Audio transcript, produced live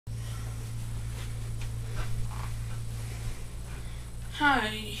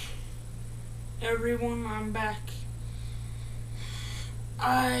Hi everyone, I'm back.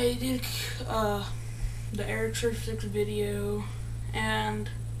 I did the Air Turf 6 video and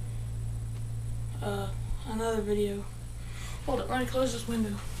another video. Hold it, let me close this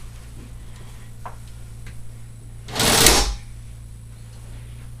window.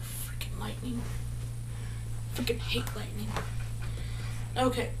 Freaking lightning. Freaking hate lightning.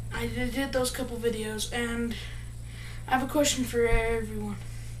 Okay, I did those couple videos and I have a question for everyone.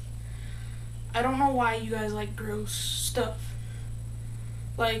 I don't know why you guys like gross stuff.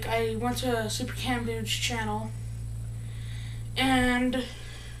 Like, I went to Super Cam Dude's channel, and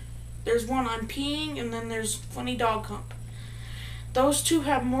there's one on peeing, and then there's Funny Dog Hump. Those two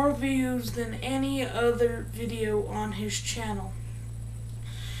have more views than any other video on his channel.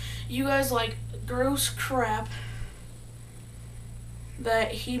 You guys like gross crap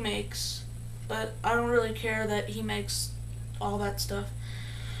that he makes, but I don't really care that he makes all that stuff.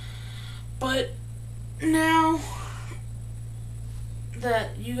 But now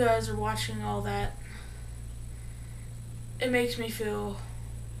that you guys are watching all that, it makes me feel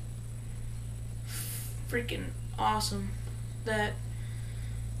freaking awesome that...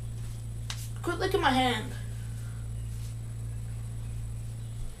 Quit licking my hand.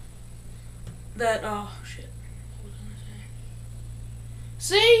 That, oh shit. What was I gonna say?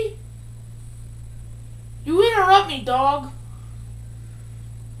 See? You interrupt me, dog.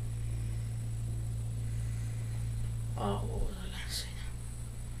 Oh, what was I gonna say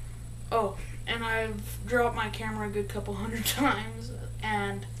now? Oh, and I've dropped my camera a good couple hundred times,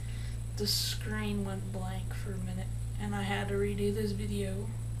 and the screen went blank for a minute, and I had to redo this video.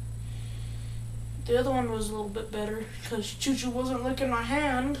 The other one was a little bit better, because Choo Choo wasn't licking my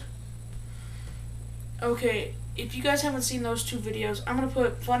hand. Okay, if you guys haven't seen those two videos, I'm gonna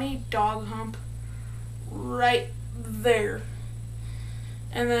put Funny Dog Hump right there,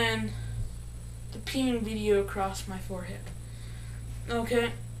 and then the peeing video across my forehead.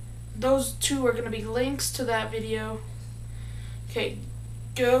 Okay, those two are going to be links to that video. Okay,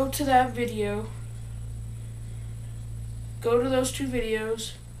 go to that video. Go to those two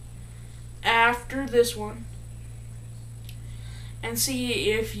videos after this one and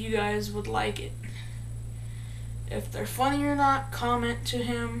see if you guys would like it. If they're funny or not, comment to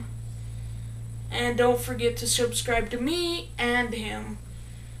him. And don't forget to subscribe to me and him,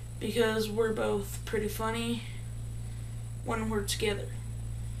 because we're both pretty funny when we're together.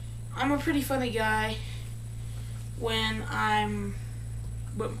 I'm a pretty funny guy when I'm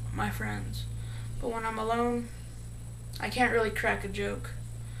with my friends, but when I'm alone, I can't really crack a joke,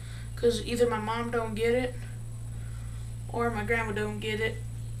 because either my mom don't get it or my grandma don't get it,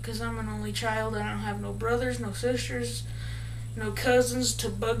 because I'm an only child and I don't have no brothers, no sisters, no cousins to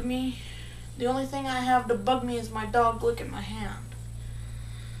bug me. The only thing I have to bug me is my dog licking my hand.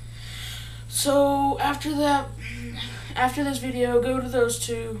 So after this video, go to those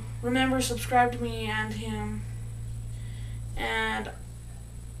two. Remember, subscribe to me and him. And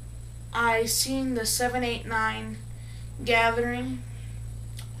I seen the 789 gathering.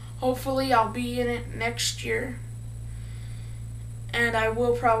 Hopefully I'll be in it next year. And I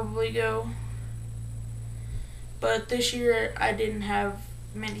will probably go. But this year I didn't have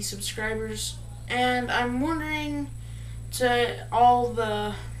many subscribers. And I'm wondering to all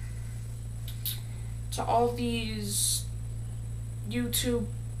these YouTube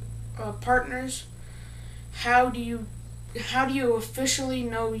partners, how do you officially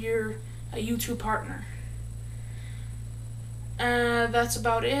know you're a YouTube partner? That's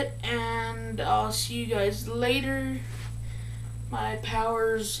about it, and I'll see you guys later. My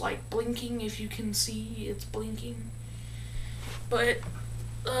power's like blinking, if you can see it's blinking. But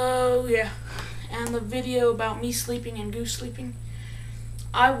yeah, and the video about me sleeping and Goose sleeping,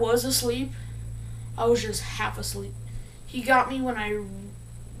 I was asleep. I was just half asleep. He got me when I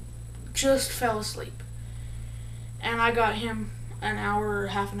just fell asleep. And I got him an hour or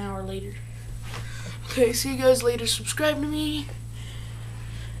half an hour later. Okay, see you guys later. Subscribe to me,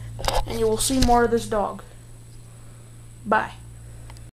 and you will see more of this dog. Bye.